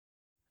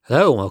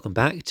Hello and welcome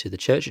back to the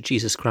Church of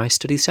Jesus Christ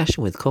study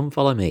session with Come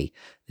Follow Me.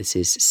 This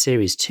is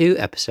Series 2,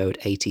 Episode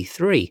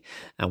 83,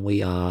 and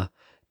we are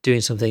doing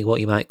something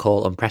what you might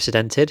call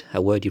unprecedented, a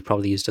word you've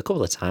probably used a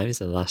couple of times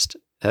in the last,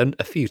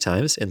 a few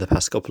times in the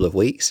past couple of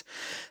weeks.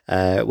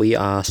 We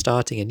are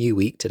starting a new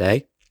week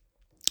today,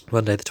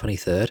 Monday the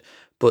 23rd,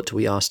 but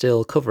we are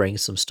still covering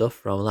some stuff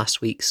from last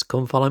week's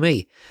Come Follow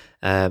Me,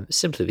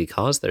 simply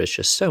because there is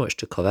just so much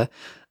to cover,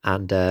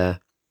 and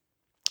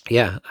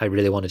I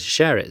really wanted to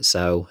share it.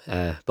 So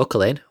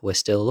buckle in. We're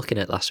still looking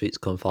at last week's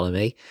Come Follow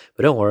Me,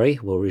 but don't worry,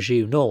 we'll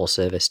resume normal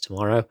service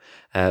tomorrow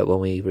when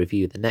we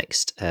review the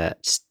next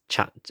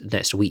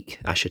next week,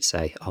 I should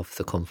say, of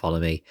the Come Follow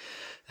Me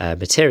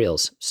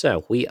materials.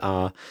 So we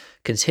are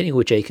continuing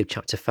with Jacob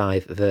chapter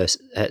 5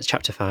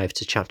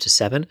 to chapter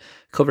 7,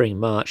 covering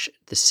March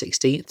the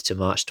 16th to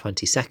March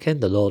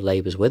 22nd. The Lord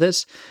labours with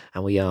us,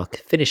 and we are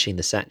finishing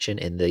the section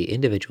in the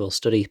individual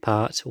study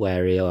part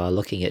where we are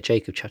looking at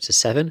Jacob chapter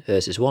 7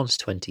 verses 1 to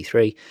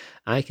 23.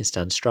 I can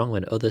stand strong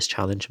when others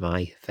challenge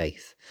my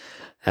faith.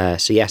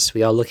 So yes,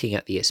 we are looking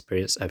at the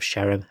experience of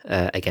Sherem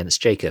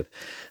against Jacob,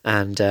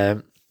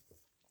 and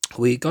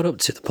we got up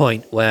to the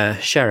point where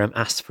Sherem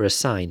asked for a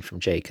sign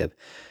from Jacob.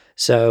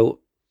 So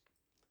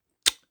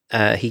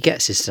he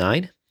gets his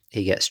sign.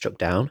 He gets struck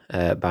down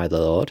by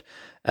the Lord,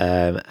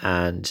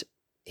 and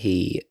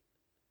he,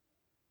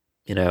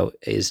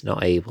 is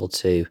not able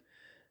to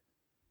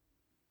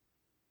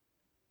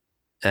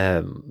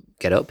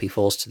get up. He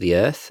falls to the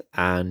earth,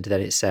 and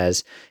then it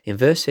says in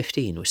verse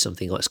 15, which is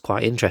something that's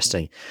quite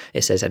interesting.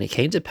 It says, "And it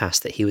came to pass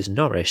that he was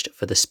nourished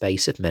for the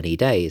space of many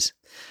days."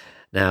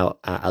 Now,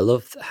 I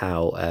love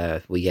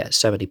how we get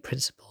so many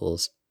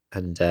principles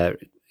and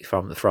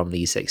from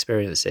these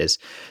experiences.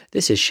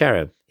 This is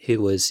Sherem,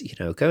 who was,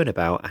 going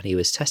about and he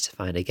was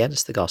testifying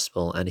against the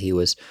gospel, and he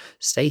was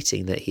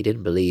stating that he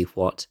didn't believe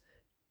what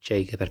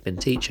Jacob had been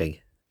teaching.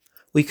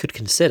 We could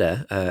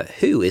consider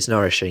who is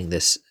nourishing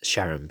this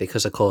Sherem,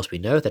 because of course we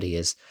know that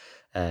he's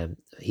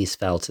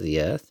fell to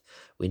the earth.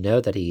 We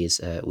know that he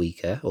is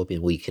weaker or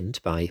been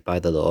weakened by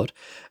the Lord,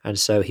 and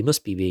so he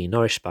must be being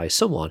nourished by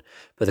someone.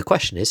 But the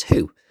question is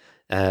who?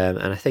 And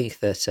I think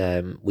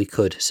that we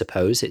could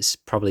suppose it's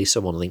probably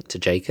someone linked to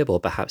Jacob, or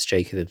perhaps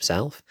Jacob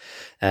himself,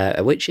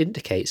 which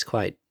indicates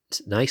quite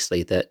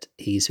nicely that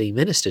he's being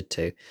ministered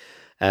to.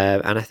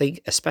 And I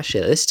think especially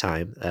at this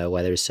time,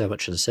 where there is so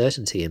much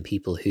uncertainty and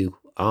people who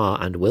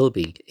are and will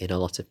be in a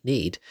lot of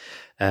need,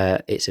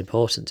 it's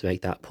important to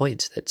make that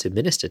point, that to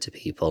minister to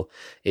people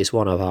is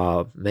one of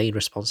our main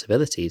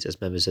responsibilities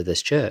as members of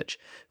this church.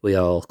 We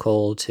are all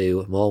called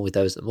to mourn with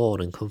those that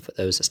mourn and comfort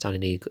those that stand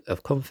in need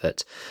of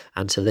comfort,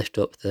 and to lift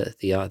up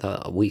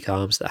the weak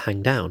arms that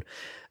hang down.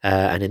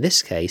 And in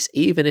this case,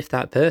 even if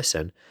that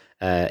person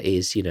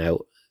is,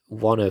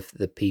 one of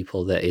the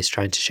people that is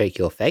trying to shake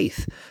your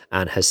faith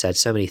and has said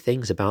so many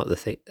things about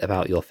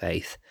about your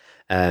faith,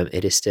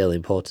 it is still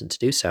important to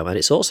do so. And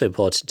it's also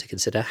important to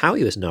consider how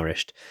he was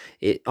nourished.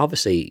 It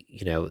obviously,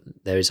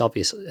 there is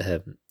obvious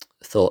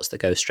thoughts that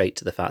go straight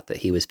to the fact that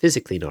he was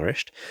physically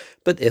nourished,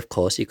 but of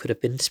course he could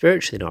have been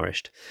spiritually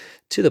nourished,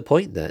 to the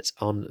point that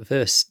on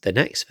the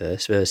next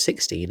verse, verse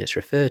 16, it's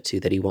referred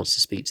to that he wants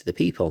to speak to the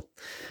people.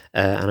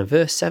 And in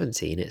verse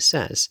 17 it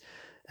says,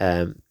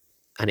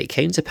 "And it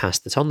came to pass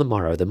that on the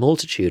morrow the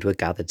multitude were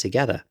gathered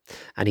together,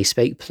 and he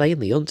spake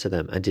plainly unto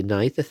them, and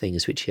denied the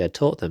things which he had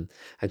taught them,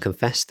 and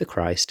confessed the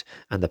Christ,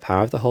 and the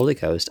power of the Holy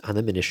Ghost, and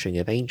the ministering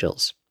of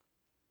angels."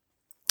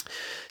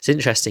 It's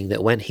interesting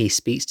that when he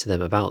speaks to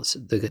them about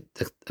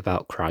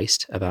about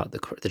Christ, about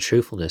the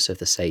truthfulness of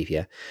the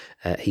Saviour,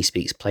 he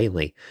speaks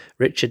plainly.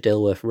 Richard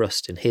Dilworth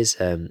Rust, in his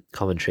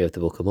commentary of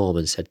the Book of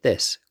Mormon, said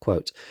this,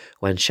 quote,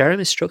 "When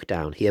Sherem is struck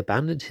down, he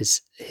abandoned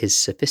his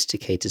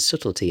sophisticated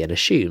subtlety and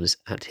assumes,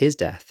 at his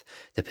death,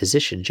 the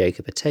position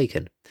Jacob had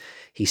taken.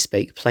 He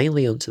spake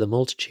plainly unto the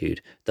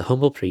multitude, the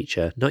humble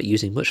preacher, not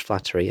using much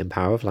flattery and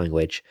power of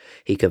language.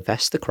 He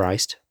confessed the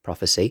Christ,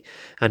 prophecy,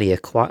 and he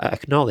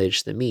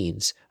acknowledged the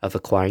means of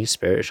acquiring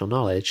spiritual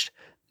knowledge,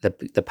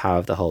 the power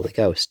of the Holy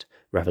Ghost,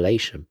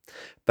 revelation.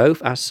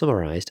 Both as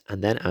summarized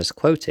and then as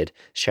quoted,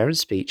 Sherem's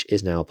speech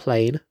is now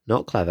plain,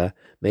 not clever,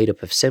 made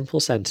up of simple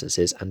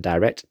sentences and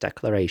direct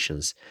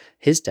declarations.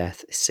 His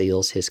death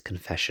seals his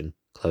confession."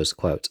 Close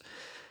quote.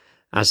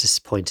 As is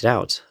pointed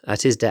out,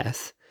 at his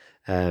death,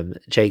 Sherem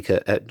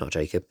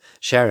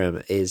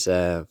is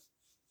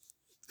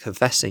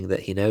confessing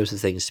that he knows the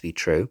things to be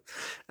true,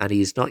 and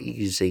he's not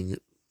using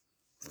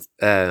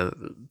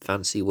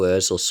fancy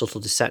words or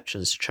subtle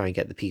deceptions to try and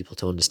get the people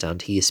to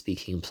understand. He is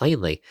speaking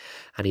plainly,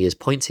 and he is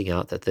pointing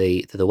out that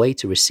the way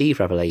to receive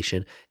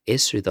revelation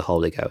is through the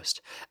Holy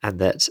Ghost, and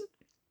that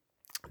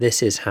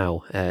this is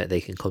how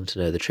they can come to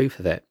know the truth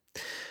of it.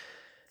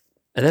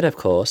 And then, of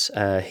course,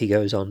 he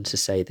goes on to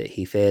say that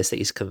he fears that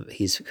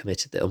he's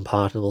committed the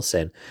unpardonable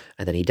sin,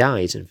 and then he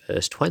dies in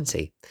verse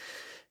 20.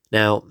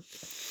 Now,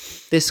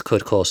 this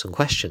could cause some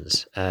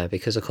questions,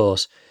 because, of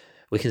course,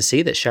 we can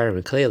see that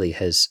Sherem clearly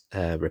has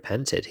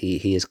repented.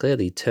 He has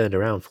clearly turned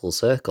around full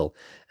circle,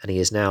 and he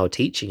is now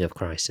teaching of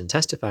Christ and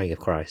testifying of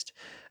Christ.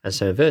 And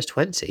so in verse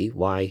 20,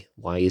 why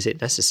is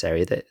it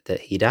necessary that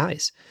he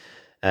dies?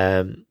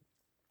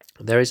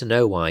 There is a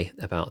know why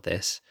about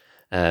this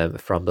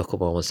from Book of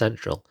Mormon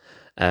Central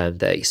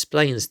that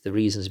explains the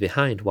reasons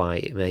behind why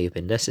it may have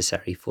been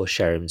necessary for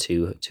Sherem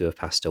to have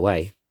passed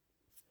away.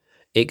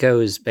 It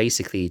goes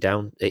basically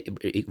down,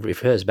 it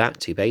refers back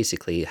to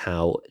basically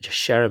how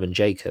Sherem and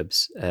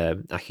Jacob's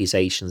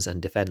accusations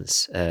and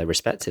defense,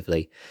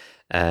 respectively,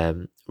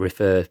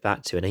 refer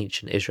back to an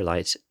ancient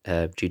Israelite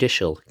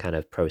judicial kind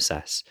of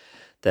process.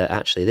 That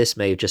actually this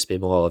may have just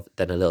been more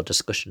than a little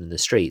discussion in the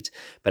street,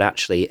 but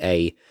actually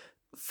a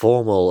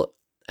formal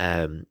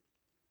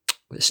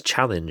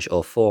challenge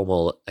or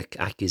formal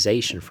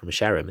accusation from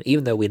Sherem,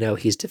 even though we know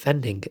he's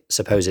defending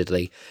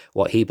supposedly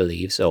what he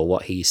believes or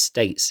what he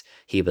states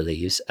he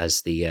believes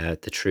as the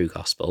true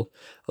gospel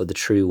or the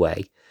true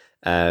way.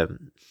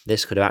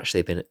 This could have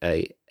actually been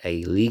a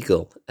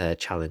legal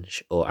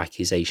challenge or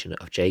accusation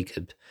of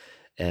Jacob,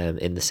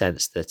 in the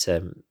sense that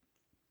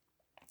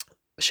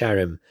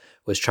Sherem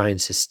was trying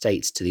to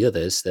state to the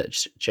others that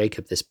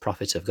Jacob, this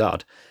prophet of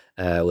God,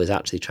 was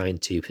actually trying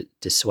to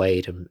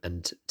dissuade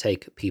and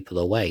take people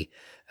away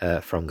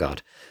from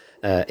God.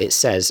 It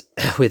says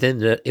within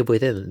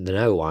the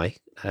know-why,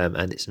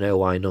 and it's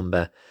know-why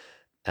number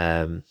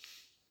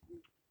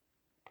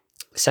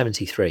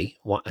 73,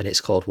 and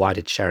it's called "Why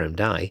Did Sherem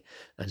Die?"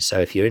 And so,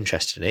 if you're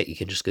interested in it, you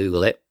can just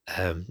Google it.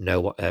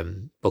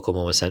 Book of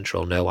Mormon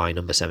Central, know-why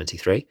number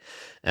 73.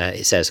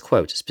 It says,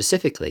 quote,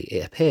 "Specifically,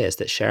 it appears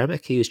that Sherem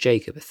accused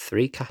Jacob of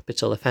 3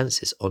 capital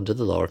offences under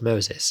the law of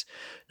Moses.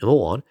 Number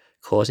 1,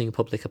 causing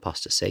public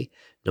apostasy.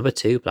 Number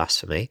 2,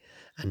 blasphemy.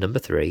 And number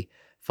 3,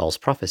 false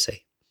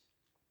prophecy."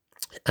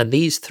 And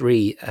these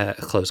 3,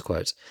 close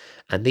quotes,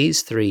 and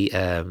these 3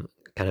 kind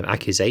of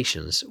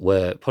accusations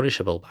were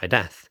punishable by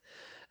death.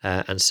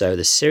 And so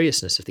the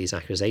seriousness of these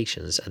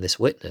accusations and this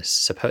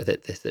witness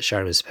that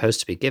Sherem is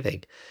supposed to be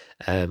giving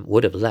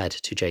would have led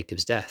to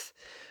Jacob's death.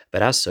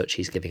 But as such,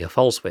 he's giving a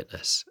false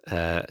witness,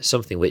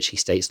 something which he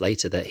states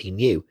later that he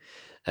knew.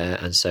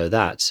 And so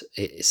that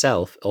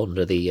itself,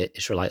 under the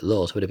Israelite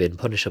laws, would have been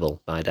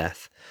punishable by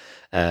death.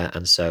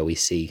 And so we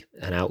see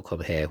an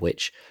outcome here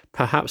which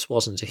perhaps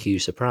wasn't a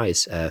huge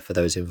surprise for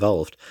those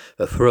involved,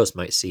 but for us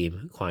might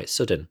seem quite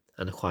sudden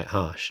and quite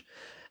harsh,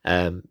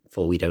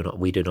 for we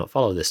do not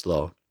follow this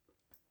law.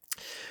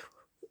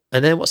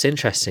 And then what's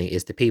interesting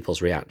is the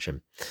people's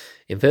reaction.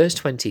 In verse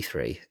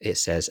 23, it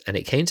says, "And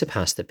it came to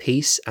pass that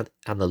peace and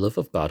the love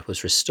of God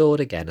was restored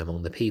again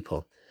among the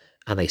people,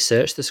 and they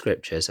searched the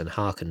scriptures and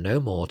hearkened no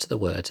more to the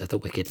words of the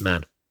wicked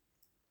man."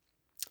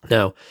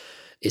 Now,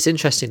 it's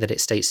interesting that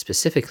it states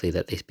specifically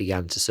that they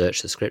began to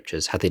search the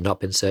scriptures. Had they not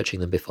been searching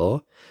them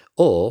before?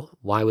 Or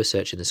why was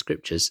searching the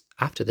scriptures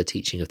after the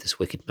teaching of this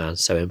wicked man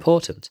so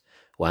important?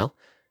 Well,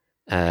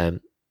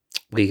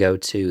 we go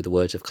to the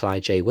words of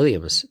Clyde J.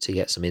 Williams to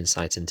get some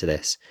insight into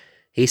this.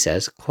 He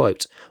says,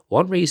 quote,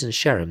 "One reason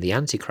Sherem, the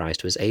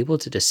Antichrist, was able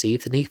to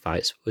deceive the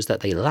Nephites was that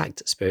they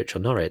lacked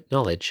spiritual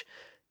knowledge.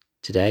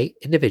 Today,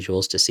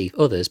 individuals deceive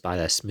others by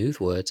their smooth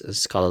words and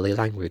scholarly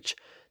language.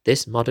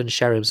 This modern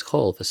Sherem's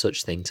call for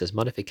such things as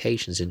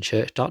modifications in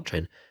church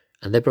doctrine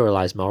and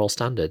liberalized moral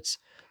standards.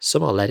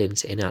 Some are led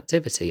into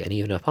inactivity and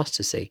even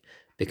apostasy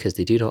because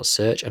they do not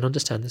search and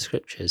understand the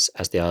scriptures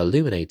as they are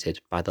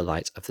illuminated by the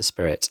light of the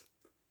Spirit."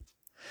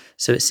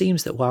 So it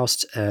seems that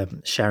whilst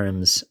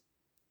Sherem's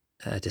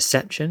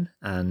deception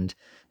and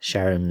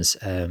Sherem's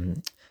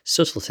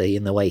subtlety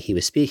in the way he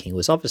was speaking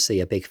was obviously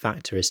a big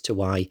factor as to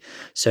why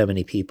so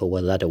many people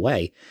were led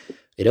away,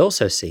 it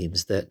also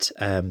seems that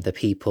the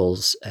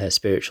people's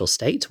spiritual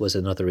state was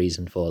another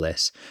reason for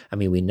this. I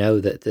mean, we know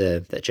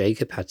that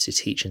Jacob had to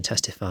teach and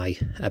testify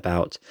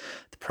about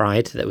the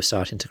pride that was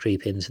starting to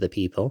creep into the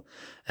people,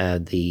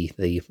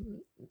 the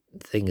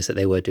things that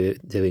they were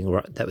doing,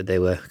 that they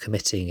were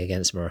committing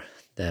against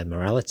their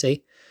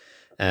morality,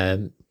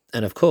 and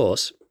of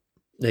course,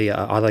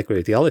 I agree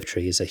with the olive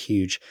tree is a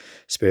huge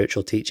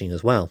spiritual teaching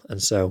as well. And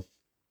so,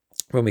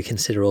 when we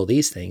consider all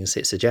these things,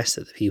 it suggests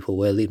that the people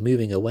were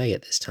moving away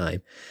at this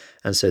time,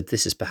 and so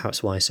this is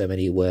perhaps why so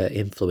many were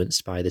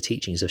influenced by the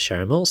teachings of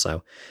Sherem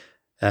also.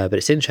 But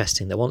it's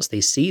interesting that once they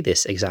see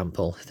this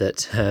example,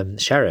 that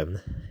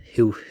Sherem,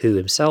 who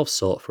himself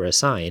sought for a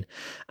sign,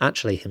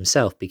 actually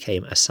himself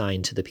became a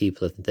sign to the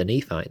people of the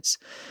Nephites,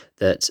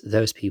 that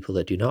those people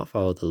that do not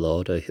follow the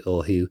Lord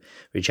or who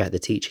reject the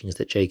teachings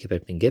that Jacob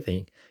had been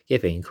giving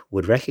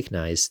would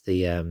recognize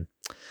the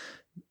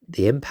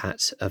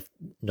impact of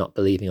not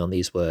believing on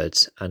these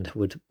words and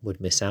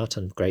would miss out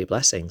on great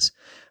blessings.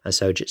 And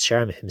so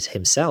Sherem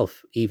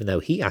himself, even though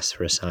he asked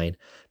for a sign,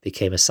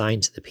 became a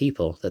sign to the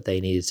people that they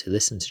needed to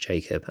listen to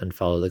Jacob and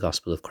follow the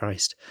gospel of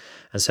Christ.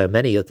 And so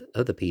many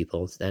other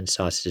people then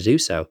started to do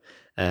so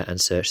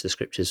and search the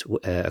scriptures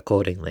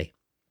accordingly.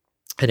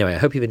 Anyway, I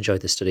hope you've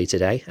enjoyed the study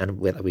today, and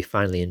we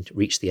finally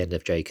reached the end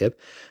of Jacob.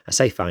 I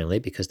say finally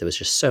because there was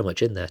just so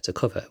much in there to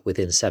cover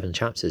within 7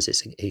 chapters.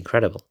 It's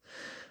incredible.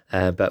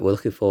 But we're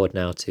looking forward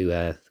now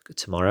to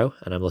tomorrow,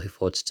 and I'm looking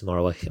forward to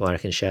tomorrow where I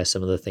can share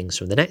some of the things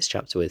from the next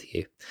chapter with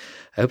you.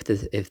 I hope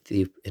that if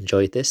you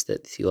enjoyed this,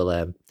 that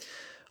you'll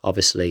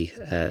obviously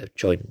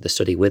join the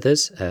study with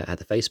us at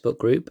the Facebook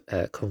group.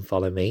 Come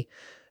follow me.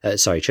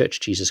 Church of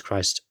Jesus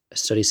Christ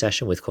study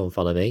session with Come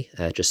Follow Me.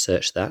 Just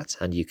search that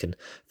and you can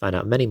find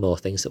out many more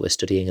things that we're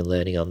studying and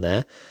learning on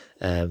there.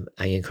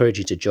 I encourage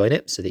you to join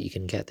it so that you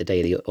can get the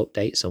daily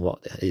updates on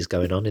what is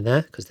going on in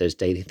there, because there's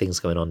daily things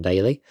going on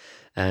daily.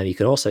 You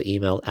can also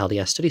email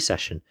LDS study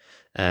session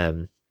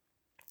at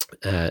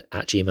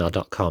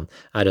gmail.com.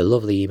 I had a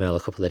lovely email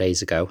a couple of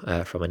days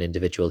ago from an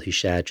individual who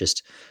shared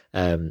just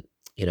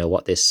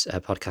what this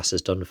podcast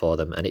has done for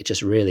them, and it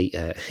just really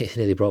it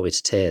nearly brought me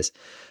to tears.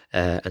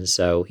 And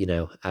so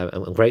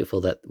I'm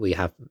grateful that we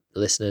have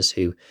listeners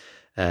who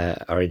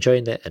are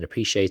enjoying it and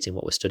appreciating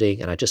what we're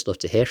studying, and I'd just love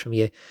to hear from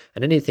you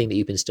and anything that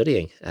you've been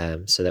studying,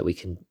 so that we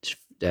can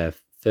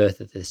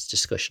further this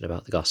discussion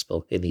about the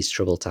gospel in these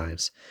troubled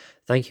times.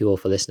 Thank you all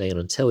for listening, and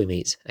until we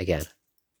meet again.